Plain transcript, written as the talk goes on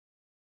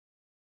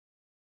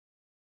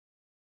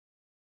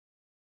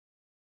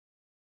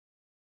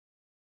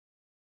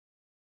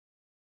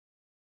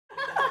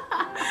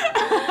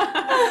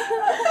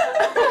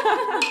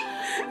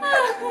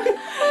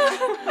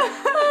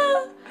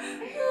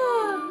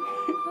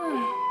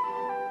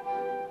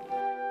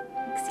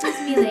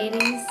me,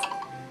 ladies.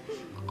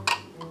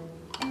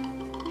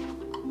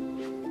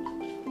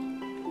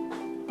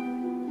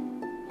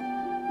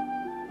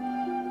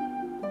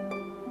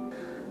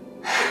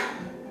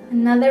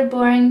 Another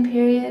boring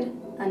period,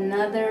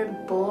 another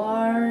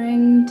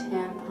boring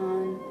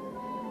tampon.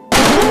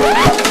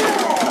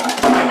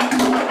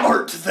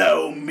 Art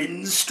thou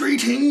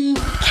menstruating?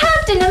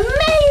 Captain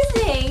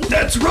Amazing!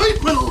 That's right,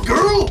 little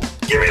girl!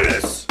 Give me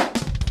this!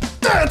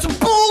 That's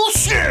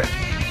bullshit!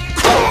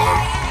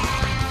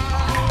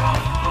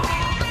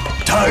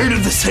 Tired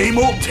of the same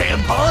old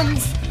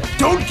tampons?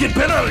 Don't get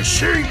bent out of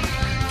shape!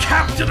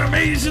 Captain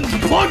Amazing's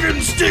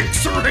plug-in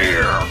sticks are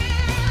here!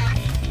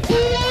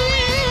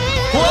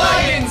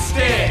 Plug-in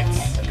sticks!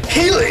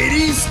 Hey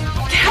ladies!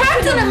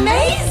 Captain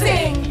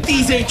Amazing!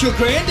 These ain't your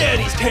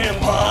granddaddy's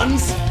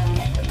tampons!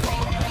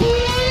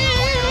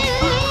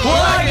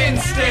 Plug-in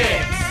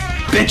sticks!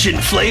 Bitchin'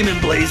 flamin'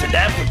 blazing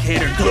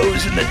applicator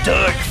glows in the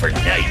dark for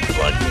night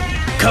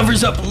plugging.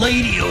 Covers up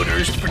lady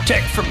odors to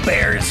protect from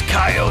bears,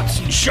 coyotes,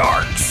 and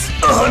sharks.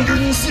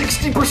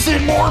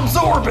 160% more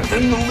absorbent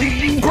than the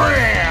leading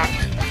brand.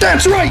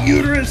 That's right,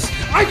 Uterus!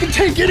 I can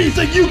take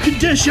anything you can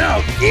dish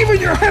out! Even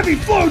your heavy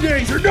flow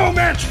days are no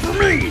match for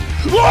me!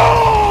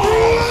 Oh!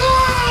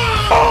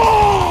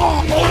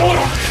 Oh!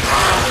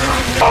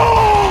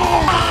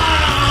 Oh!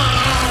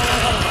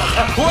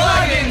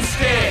 Plug-in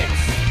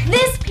sticks!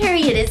 This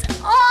period is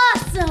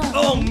awesome!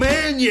 Oh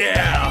man,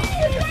 yeah!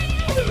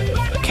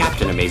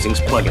 Captain Amazing's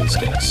plug-in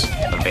sticks.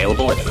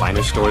 Available at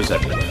finer stores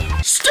everywhere.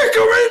 Stick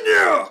 'em in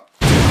ya!